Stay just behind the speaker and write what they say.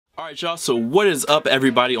Alright y'all, so what is up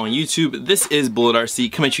everybody on YouTube? This is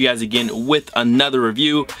Plndr coming to you guys again with another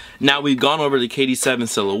review. Now we've gone over the KD7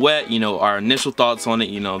 silhouette, you know, our initial thoughts on it,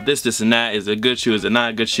 you know, this and that. Is it a good shoe, is it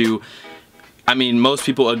not a good shoe? I mean, most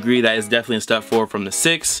people agree that it's definitely a step forward from the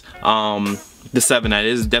 6. The 7 that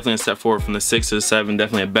is definitely a step forward from the 6 to the 7,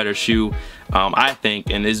 definitely a better shoe, I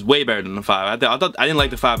think, and is way better than the 5. I didn't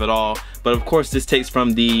like the 5 at all, but of course this takes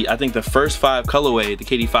from the, I think the first 5 colorway, the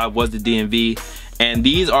KD5 was the DMV, and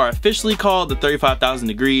these are officially called the 35,000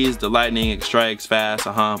 degrees, the lightning, it strikes fast,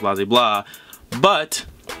 blah blah blah. But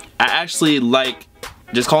I actually like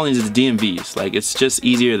just calling these the DMVs. Like, it's just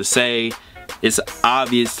easier to say. It's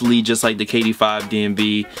obviously just like the KD5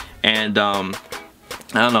 DMV, and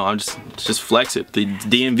I don't know, I'm just flex it, the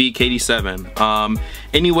DMV KD7.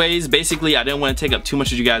 Anyways, basically I didn't want to take up too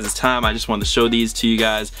much of you guys' time. I just wanted to show these to you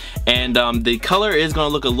guys, and the color is going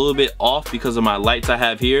to look a little bit off because of my lights I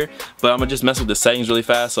have here, but I'm gonna just mess with the settings really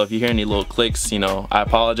fast, so if you hear any little clicks, you know, I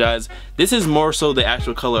apologize. This is more so the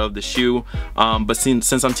actual color of the shoe, but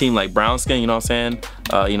since I'm team like brown skin, you know what I'm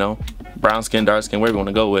saying, you know, brown skin, dark skin, wherever you want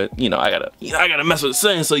to go with, you know, I gotta mess with the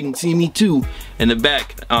settings so you can see me too in the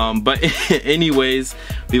back. But anyways,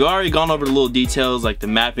 we've already gone over the little details like the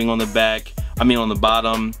mapping on the back, I mean on the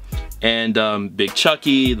bottom, and Big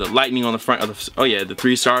Chucky, the lightning on the front of the, oh yeah, the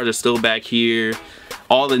 3 stars are still back here.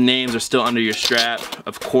 All the names are still under your strap,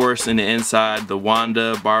 of course. In the inside, the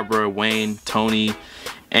Wanda, Barbara, Wayne, Tony,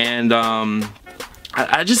 and I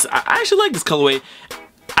actually like this colorway.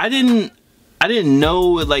 I didn't know,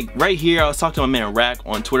 like right here, I was talking to my man Rack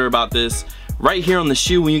on Twitter about this. Right here on the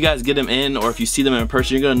shoe, when you guys get them in, or if you see them in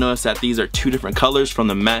person, you're gonna notice that these are 2 different colors, from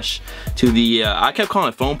the mesh to the, I kept calling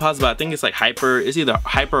it foam pods, but I think it's like hyper, it's either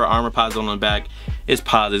hyper or armor pods on the back. It's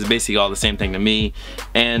pods, it's basically all the same thing to me.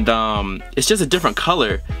 And it's just a different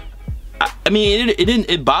color. I mean,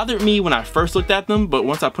 it bothered me when I first looked at them, but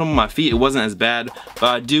once I put them on my feet, it wasn't as bad. But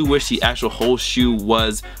I do wish the actual whole shoe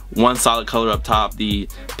was one solid color up top, the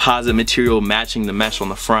posit material matching the mesh on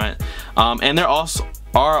the front. And there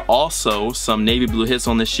are also some navy blue hits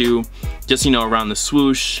on the shoe, just, you know, around the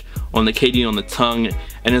swoosh, on the KD, on the tongue,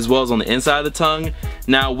 and as well as on the inside of the tongue.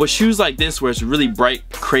 Now with shoes like this where it's really bright,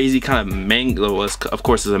 crazy kind of mango, of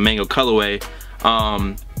course it's a mango colorway,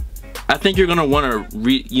 I think you're gonna want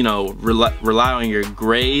to rely on your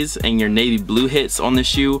grays and your navy blue hits on the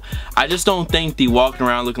shoe. I just don't think the walking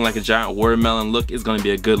around looking like a giant watermelon look is gonna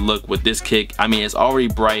be a good look with this kick. I mean, it's already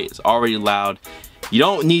bright, it's already loud. You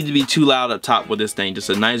don't need to be too loud up top with this thing. Just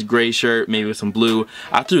a nice gray shirt, maybe with some blue.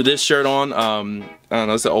 I threw this shirt on, I don't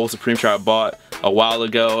know, it's an old Supreme shirt I bought a while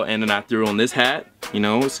ago, and then I threw on this hat. You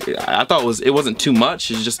know, I thought it wasn't too much.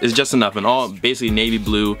 It's just enough, and all basically navy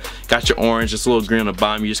blue. Got your orange, just a little green on the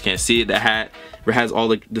bottom. You just can't see it. The hat has all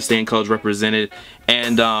the same colors represented,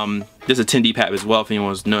 and there's a 10D cap as well if anyone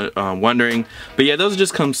was wondering. But yeah, those are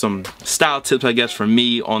just some style tips, I guess, from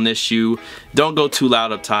me on this shoe. Don't go too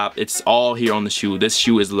loud up top. It's all here on the shoe. This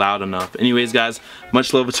shoe is loud enough. Anyways, guys,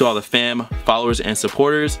 much love to all the fam, followers, and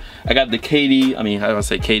supporters. I got the KD. I mean, how do I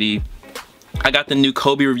say KD? I got the new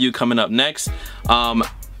Kobe review coming up next.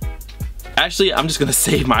 Actually, I'm just gonna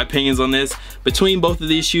save my opinions on this. Between both of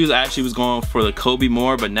these shoes, I actually was going for the Kobe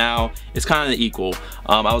more, but now it's kind of equal.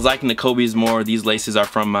 I was liking the Kobe's more. These laces are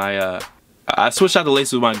from my, I switched out the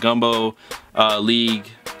laces with my Gumbo League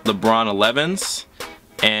LeBron 11s.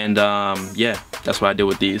 And yeah, that's what I did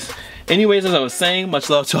with these. Anyways, as I was saying, much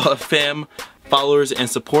love to all the fam, followers, and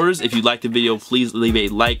supporters. If you liked the video, please leave a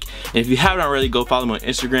like, and if you haven't already, go follow me on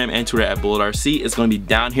Instagram and Twitter at Plndr. It's going to be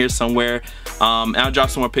down here somewhere, and I'll drop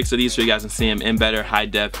some more pics of these so you guys can see them in better high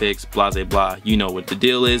def pics, blah blah blah. You know what the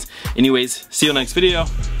deal is. Anyways, see you next video.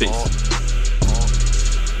 Peace.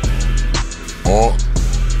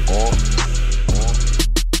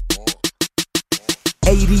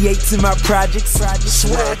 88s in my projects.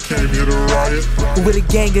 Swear I came here to riot. With a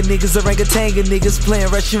gang of niggas, orangutan niggas playing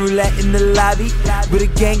Russian roulette in the lobby. With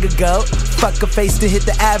a gang of goat, fuck a face to hit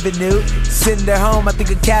the avenue. Sitting there home, I think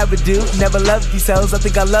a cab would do. Never loved these hoes, I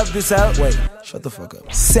think I love this hoe. Wait, shut the fuck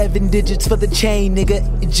up. 7 digits for the chain, nigga.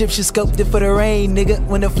 Egyptian scoped it for the rain, nigga.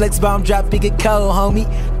 When the flex bomb drop, big and cold,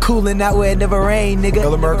 homie. Cooling out where it never rain, nigga.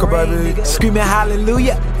 Hell America, baby. Screaming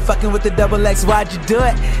hallelujah. Fucking with the double X, why'd you do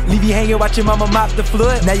it? Leave you hanging, watch your mama mop the floor.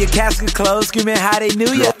 Now your casket closed, screaming how they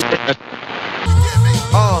knew ya.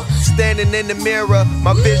 standing in the mirror,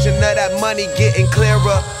 my vision of that money getting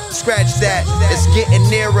clearer. Scratch that, it's getting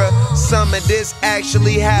nearer. Some of this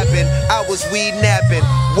actually happened. I was weed napping,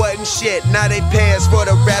 wasn't shit. Now they pay us for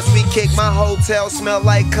the raps we kick. My hotel smell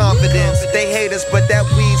like confidence. They hate us, but that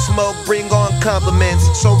weed smoke bring on compliments.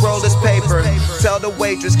 So roll this paper, tell the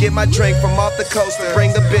waitress get my drink from off the coaster.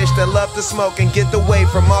 Bring the bitch that love to smoke and get the weight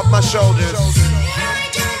from off my shoulders.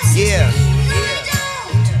 Yeah,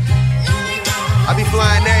 I be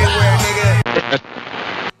flying everywhere,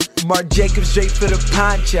 nigga. Mark Jacobs straight for the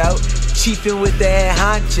poncho, chiefin' with the head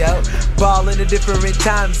honcho, ball in a different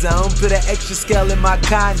time zone, put an extra scale in my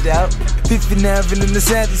condo. 59 in the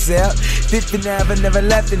Santa cell, 59 I never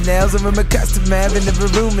left the nails. I'm in my custom man, and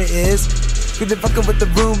the rumor is, get the fuckin' what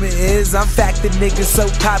the rumor is. I'm fact the nigga so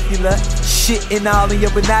popular, shitting all in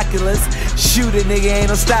your binoculars. Shoot a nigga, ain't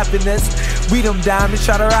no stopping us. We them diamonds,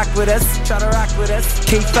 try to rock with us,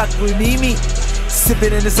 Can't fuck with me.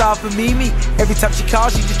 Sippin' and it's all for me. Every time she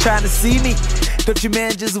calls, she just trying to see me. Don't your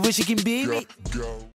man just wish he can be me?